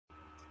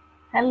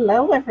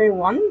Hello,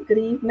 everyone. Good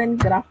evening,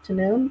 good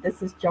afternoon.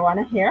 This is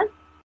Joanna here,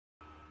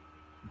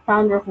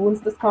 founder of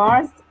Wholeness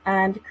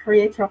and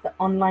creator of the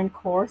online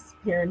course,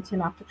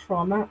 Parenting After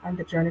Trauma and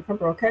the Journey from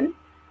Broken.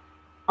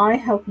 I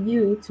help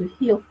you to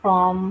heal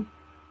from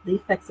the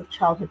effects of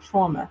childhood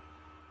trauma.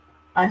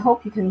 I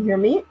hope you can hear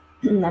me.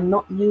 I'm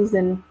not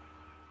using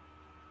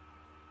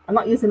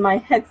my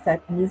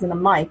headset. I'm using a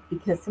mic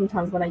because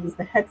sometimes when I use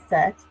the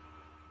headset,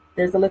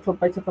 there's a little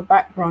bit of a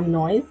background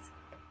noise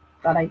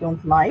that I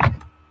don't like.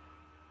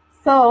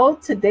 So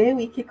today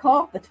we kick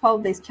off the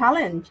 12 days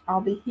challenge.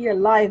 I'll be here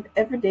live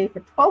every day for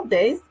 12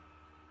 days,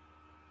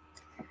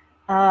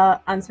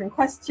 answering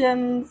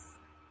questions,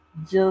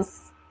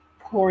 just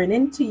pouring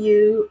into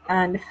you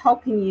and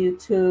helping you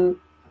to,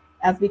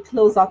 as we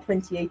close out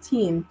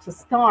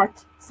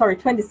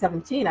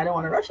 2017, I don't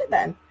want to rush it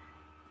then.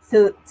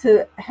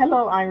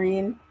 Hello,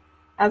 Irene.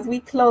 As we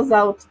close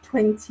out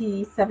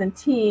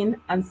 2017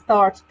 and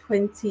start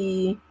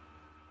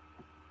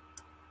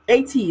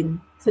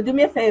 2018. So do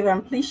me a favor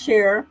and please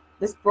share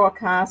this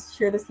broadcast,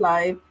 share this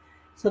live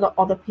so that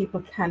other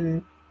people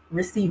can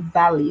receive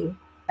value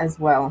as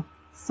well.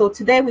 So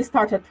today we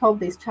start our 12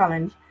 days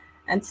challenge,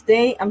 and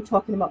today I'm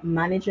talking about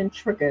managing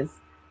triggers.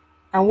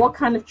 And what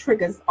kind of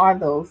triggers are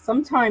those?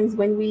 Sometimes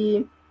when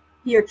we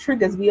hear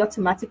triggers, we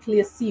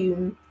automatically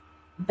assume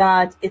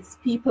that it's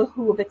people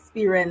who have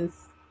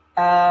experienced,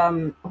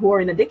 who are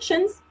in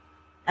addictions,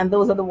 and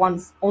those are the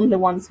only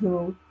ones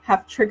who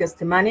have triggers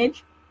to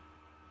manage.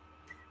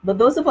 But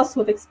those of us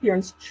who have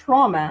experienced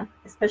trauma,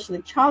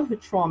 especially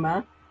childhood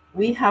trauma,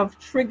 we have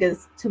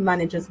triggers to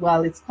manage as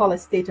well. It's called a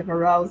state of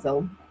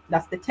arousal.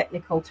 That's the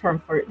technical term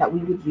for it that we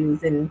would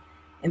use in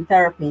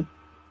therapy.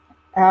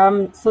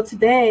 So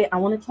today I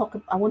want to talk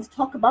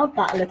about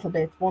that a little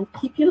bit. Won't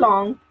keep you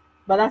long,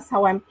 but that's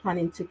how I'm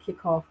planning to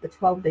kick off the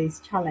 12 days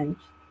challenge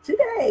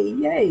today.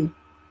 Yay!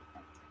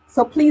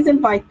 So please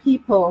invite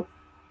people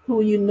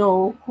who you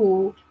know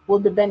who will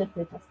be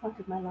benefit. I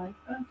started my live.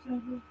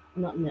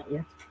 Not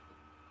yet.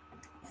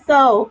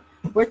 So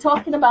we're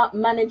talking about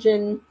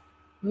managing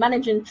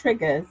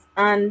triggers,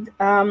 and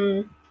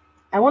I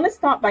want to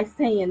start by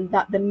saying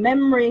that the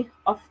memory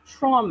of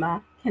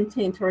trauma can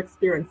taint our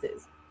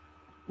experiences.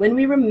 When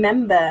we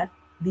remember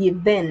the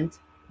event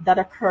that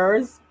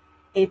occurs,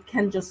 it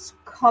can just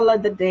color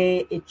the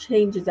day. It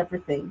changes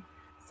everything.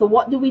 So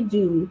what do we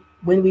do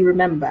when we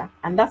remember?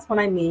 And that's what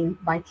I mean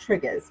by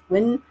triggers.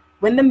 When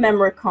the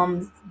memory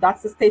comes,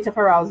 that's the state of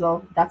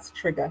arousal. That's a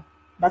trigger.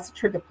 That's a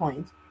trigger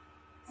point.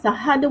 So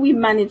how do we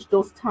manage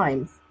those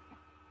times?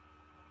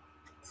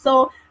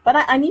 But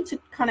I need to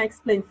kind of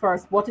explain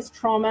first, what is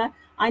trauma?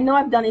 I know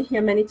I've done it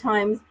here many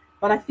times,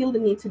 but I feel the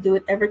need to do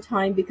it every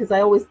time because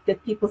I always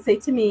get people say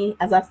to me,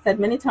 as I've said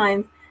many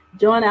times,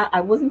 Joanna,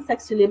 I wasn't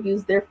sexually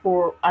abused,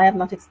 therefore I have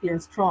not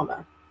experienced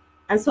trauma.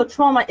 And so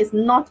trauma is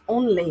not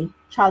only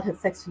childhood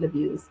sexual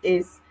abuse,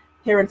 it's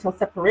parental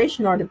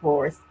separation or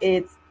divorce,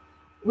 it's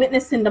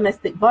witnessing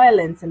domestic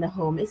violence in the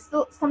home. It's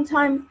still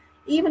sometimes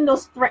even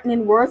those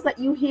threatening words that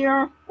you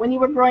hear when you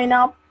were growing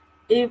up,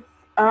 if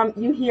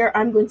you hear,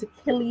 I'm going to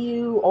kill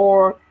you,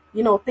 or,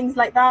 things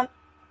like that.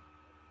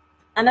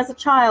 And as a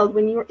child,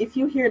 if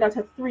you hear that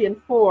at 3 and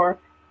 4,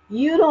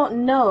 you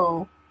don't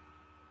know.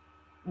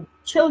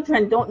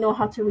 Children don't know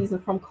how to reason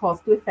from cause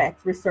to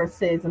effect, research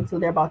says, until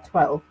they're about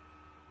 12.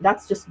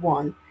 That's just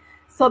one.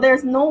 So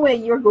there's no way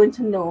you're going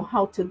to know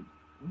how to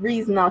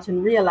reason out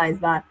and realize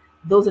that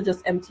those are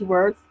just empty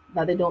words,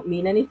 that they don't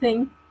mean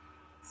anything.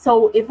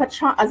 So if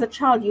as a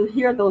child you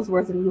hear those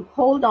words and you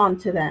hold on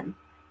to them,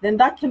 then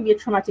that can be a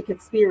traumatic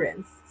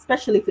experience,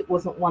 especially if it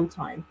wasn't one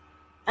time.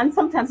 And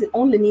sometimes it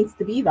only needs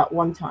to be that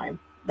one time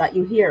that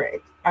you hear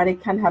it, and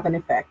it can have an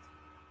effect.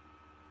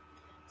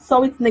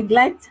 So it's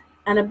neglect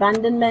and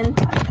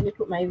abandonment. Let me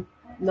put my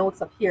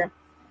notes up here.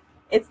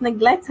 It's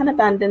neglect and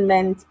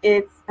abandonment.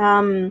 It's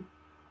if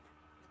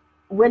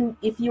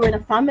you're in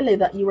a family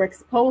that you were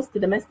exposed to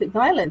domestic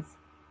violence,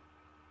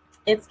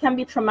 it can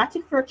be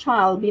traumatic for a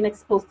child being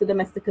exposed to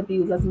domestic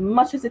abuse as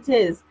much as it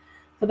is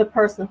for the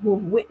person who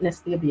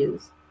witnessed the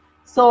abuse,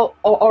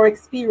 or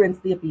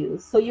experienced the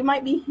abuse. So you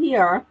might be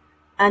here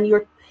and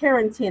you're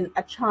parenting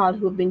a child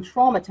who have been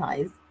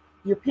traumatized.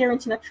 You're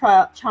parenting a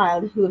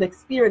child who have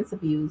experienced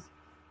abuse,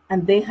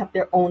 and they have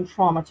their own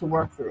trauma to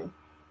work through.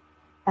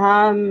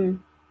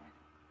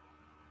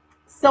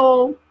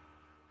 So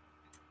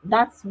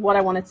that's what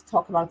I wanted to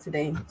talk about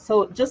today.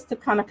 So just to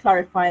kind of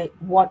clarify,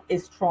 what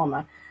is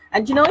trauma?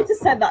 And it is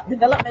said that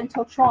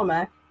developmental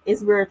trauma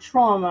is where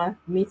trauma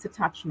meets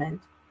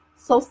attachment.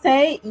 So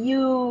say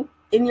you,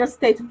 in your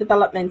state of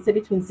development, say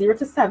between 0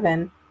 to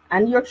 7,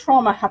 and your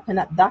trauma happened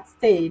at that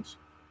stage,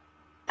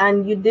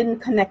 and you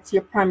didn't connect to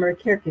your primary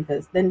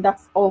caregivers, then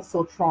that's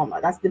also trauma.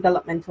 That's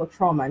developmental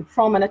trauma. And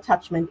trauma and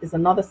attachment is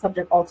another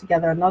subject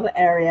altogether, another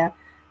area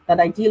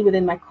that I deal with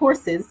in my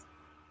courses.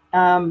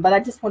 But I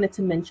just wanted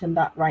to mention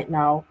that right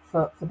now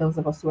for those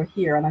of us who are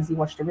here and as you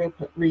watch the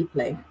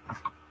replay.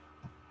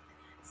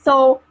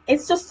 So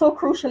it's just so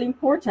crucially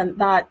important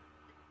that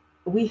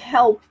we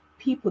help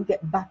people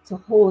get back to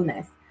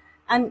wholeness.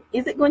 And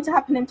is it going to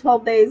happen in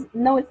 12 days?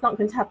 No, it's not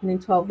going to happen in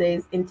 12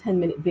 days in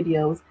 10-minute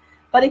videos,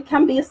 but it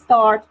can be a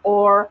start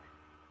or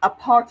a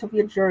part of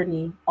your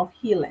journey of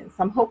healing.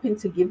 So I'm hoping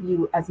to give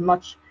you as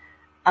much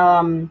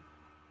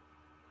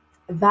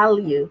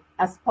value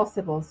as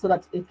possible so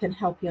that it can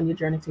help you on your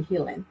journey to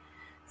healing.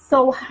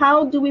 So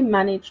how do we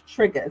manage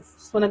triggers?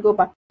 Just want to go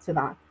back to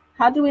that.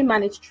 How do we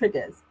manage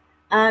triggers?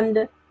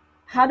 And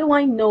how do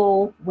I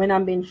know when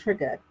I'm being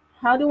triggered?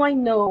 How do I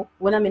know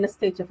when I'm in a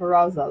state of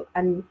arousal?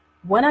 And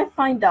when I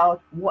find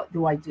out, what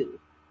do I do?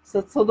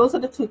 So those are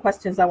the two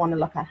questions I want to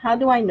look at. How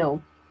do I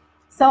know?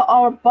 So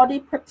our body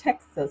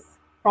protects us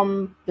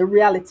from the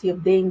reality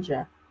of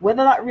danger.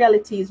 Whether that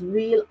reality is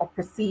real or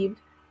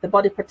perceived, the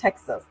body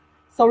protects us.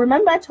 So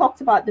remember I talked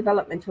about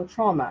developmental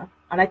trauma,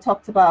 and I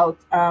talked about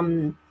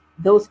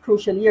those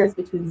crucial years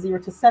between 0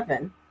 to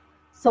 7.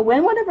 So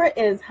when whatever it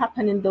is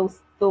happening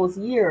those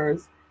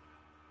years,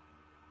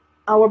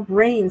 our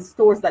brain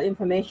stores that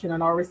information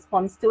and our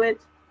response to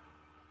it.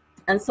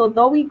 And so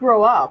though we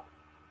grow up,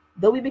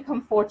 though we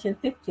become 14,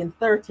 15,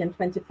 30, and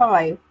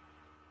 25,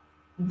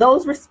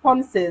 those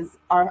responses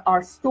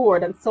are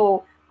stored. And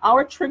so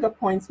our trigger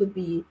points would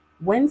be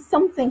when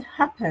something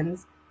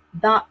happens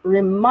that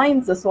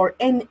reminds us or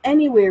in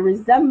any way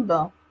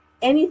resemble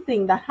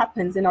anything that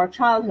happens in our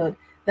childhood,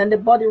 then the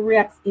body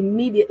reacts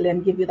immediately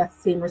and give you that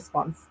same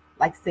response.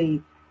 Like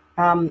say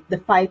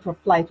the fight or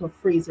flight or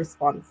freeze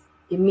response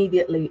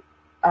immediately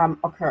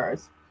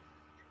occurs.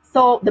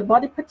 So the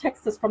body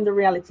protects us from the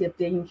reality of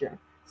danger.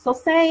 So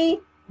say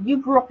you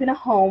grew up in a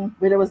home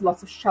where there was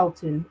lots of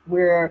shouting,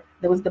 where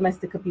there was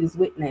domestic abuse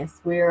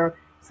witnessed, where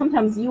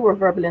sometimes you were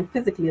verbally and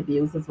physically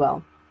abused as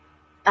well.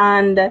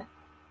 And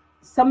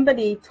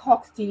somebody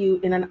talks to you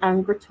in an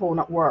angry tone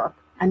at work,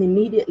 and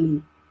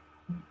immediately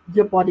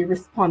your body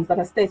responds, that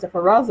a state of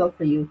arousal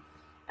for you.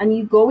 And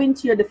you go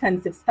into your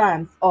defensive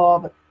stance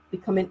of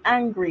becoming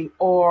angry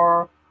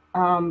or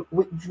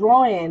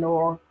withdrawing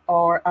or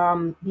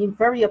being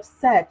very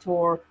upset,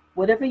 or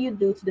whatever you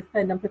do to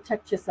defend and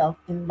protect yourself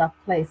in that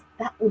place.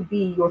 That would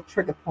be your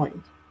trigger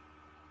point.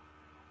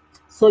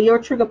 So your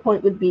trigger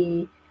point would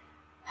be,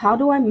 how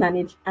do I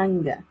manage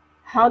anger?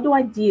 How do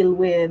I deal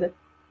with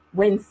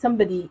when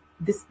somebody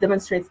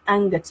demonstrates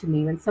anger to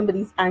me, when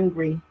somebody's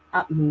angry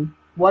at me?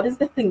 What is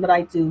the thing that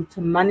I do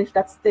to manage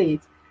that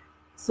state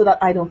so that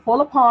I don't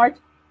fall apart,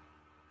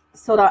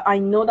 so that I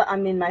know that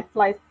I'm in my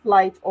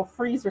flight or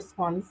freeze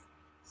response,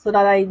 so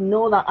that I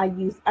know that I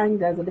use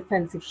anger as a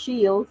defensive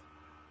shield?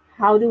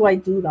 How do I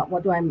do that?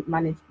 What do I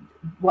manage?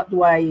 How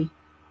do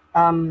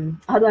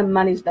I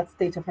manage that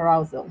state of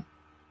arousal?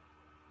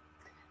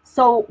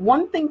 So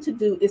one thing to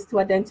do is to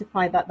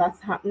identify that that's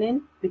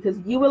happening, because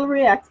you will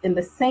react in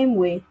the same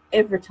way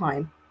every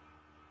time.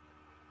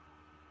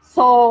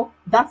 So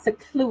that's a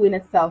clue in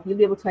itself. You'll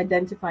be able to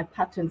identify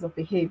patterns of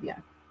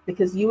behavior,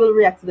 because you will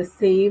react to the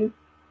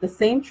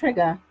same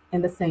trigger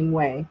in the same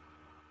way.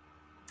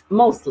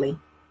 Mostly,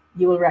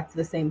 you will react to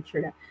the same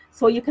trigger.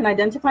 So you can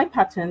identify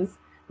patterns.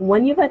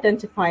 When you've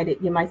identified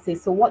it, you might say,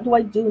 so what do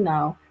I do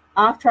now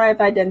after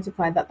I've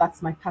identified that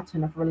that's my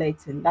pattern of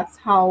relating? That's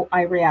how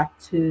I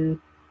react to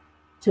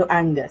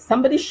anger.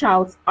 Somebody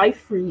shouts, I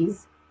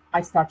freeze,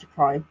 I start to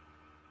cry.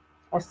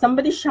 Or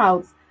somebody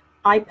shouts,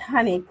 I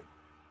panic,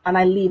 and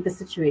I leave the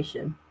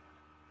situation.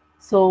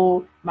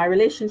 So my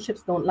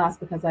relationships don't last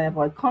because I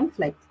avoid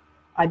conflict.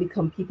 I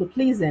become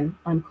people-pleasing,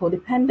 I'm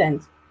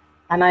codependent,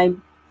 and I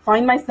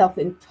find myself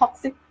in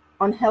toxic,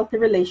 unhealthy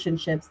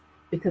relationships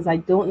because I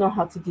don't know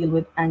how to deal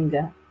with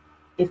anger.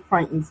 It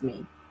frightens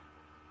me.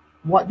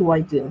 What do I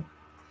do?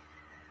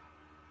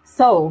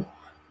 So,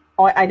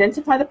 or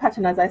identify the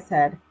pattern, as I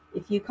said.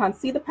 If you can't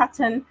see the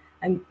pattern,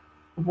 and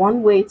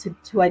one way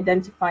to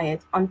identify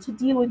it and to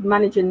deal with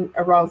managing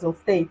arousal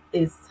states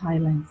is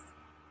silence.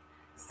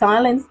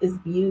 Silence is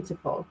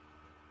beautiful.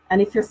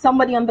 And if you're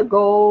somebody on the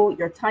go,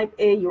 you're type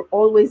A, you're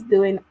always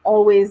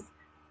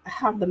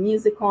have the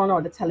music on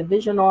or the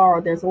television on,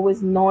 or there's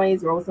always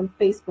noise, you're always on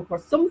Facebook or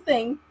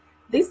something,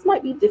 this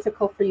might be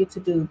difficult for you to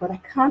do, but I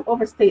can't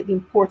overstate the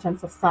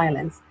importance of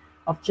silence,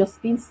 of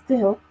just being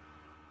still,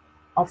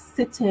 of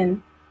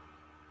sitting,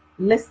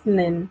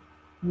 listening,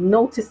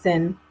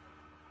 noticing,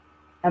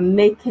 and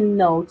making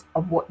note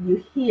of what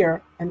you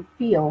hear and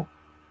feel,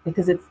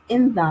 because it's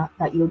in that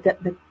you'll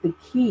get the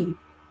key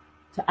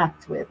to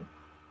act with.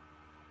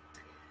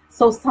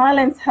 So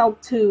silence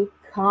helps to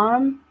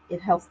calm, it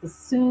helps to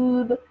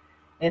soothe,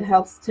 it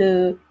helps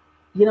to,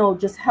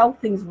 just help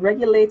things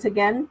regulate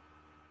again.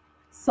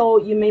 So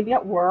you may be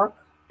at work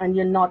and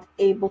you're not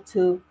able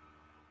to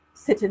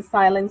sit in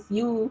silence.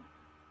 You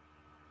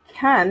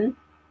can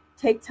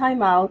take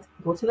time out,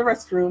 go to the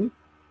restroom.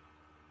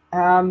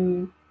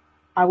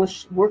 I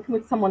was working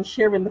with someone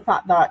sharing the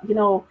fact that,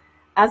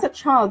 as a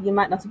child, you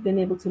might not have been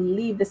able to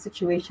leave the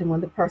situation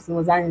when the person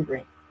was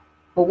angry.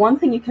 But one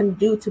thing you can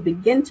do to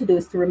begin to do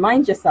is to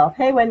remind yourself,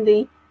 hey,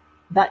 Wendy,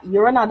 that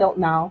you're an adult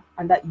now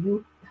and that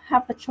you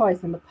have the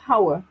choice and the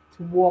power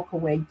to walk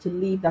away, to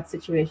leave that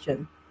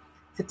situation,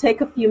 to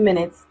take a few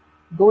minutes,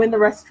 go in the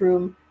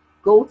restroom,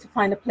 go to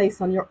find a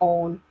place on your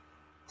own,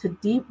 to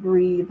deep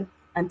breathe,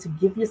 and to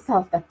give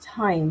yourself that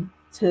time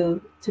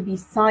to be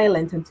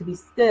silent and to be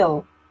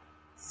still,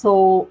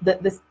 so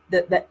that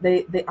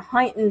the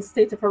heightened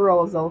state of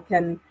arousal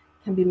can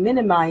be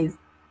minimized,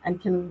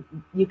 and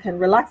you can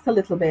relax a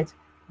little bit,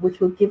 which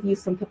will give you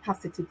some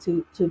capacity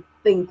to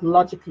think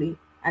logically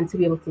and to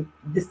be able to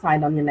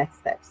decide on your next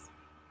steps.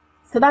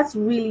 So that's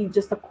really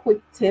just a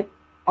quick tip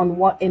on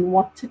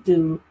what to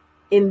do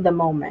in the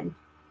moment.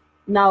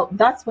 Now,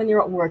 that's when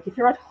you're at work. If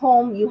you're at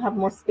home, you have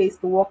more space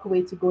to walk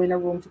away, to go in a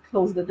room, to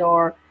close the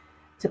door,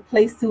 to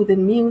play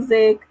soothing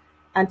music,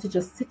 and to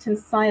just sit in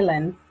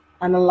silence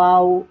and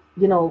allow,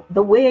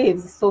 the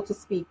waves, so to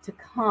speak, to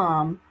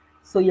calm,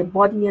 so your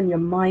body and your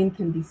mind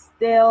can be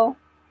still,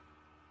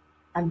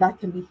 and that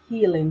can be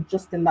healing.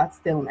 Just in that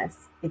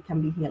stillness, it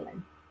can be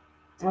healing.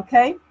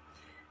 Okay?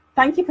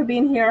 Thank you for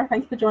being here.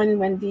 Thank you for joining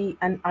Wendy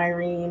and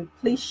Irene.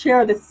 Please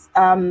share this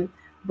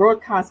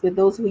broadcast with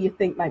those who you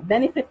think might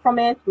benefit from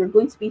it. We're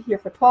going to be here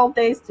for 12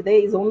 days.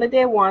 Today is only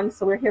day 1,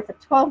 so we're here for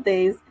 12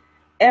 days,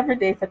 every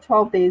day for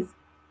 12 days,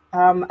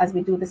 as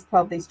we do this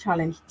 12 days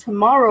challenge.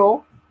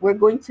 Tomorrow, we're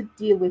going to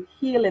deal with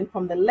healing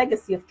from the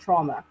legacy of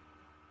trauma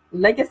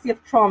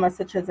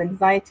such as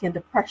anxiety and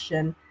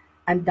depression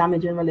and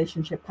damaging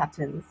relationship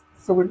patterns.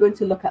 So we're going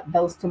to look at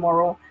those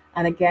tomorrow,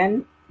 and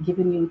again,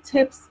 giving you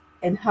tips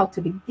and how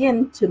to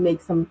begin to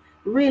make some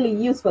really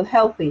useful,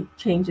 healthy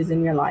changes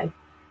in your life.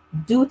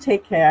 Do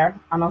take care,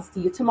 and I'll see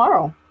you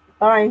tomorrow.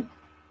 Bye.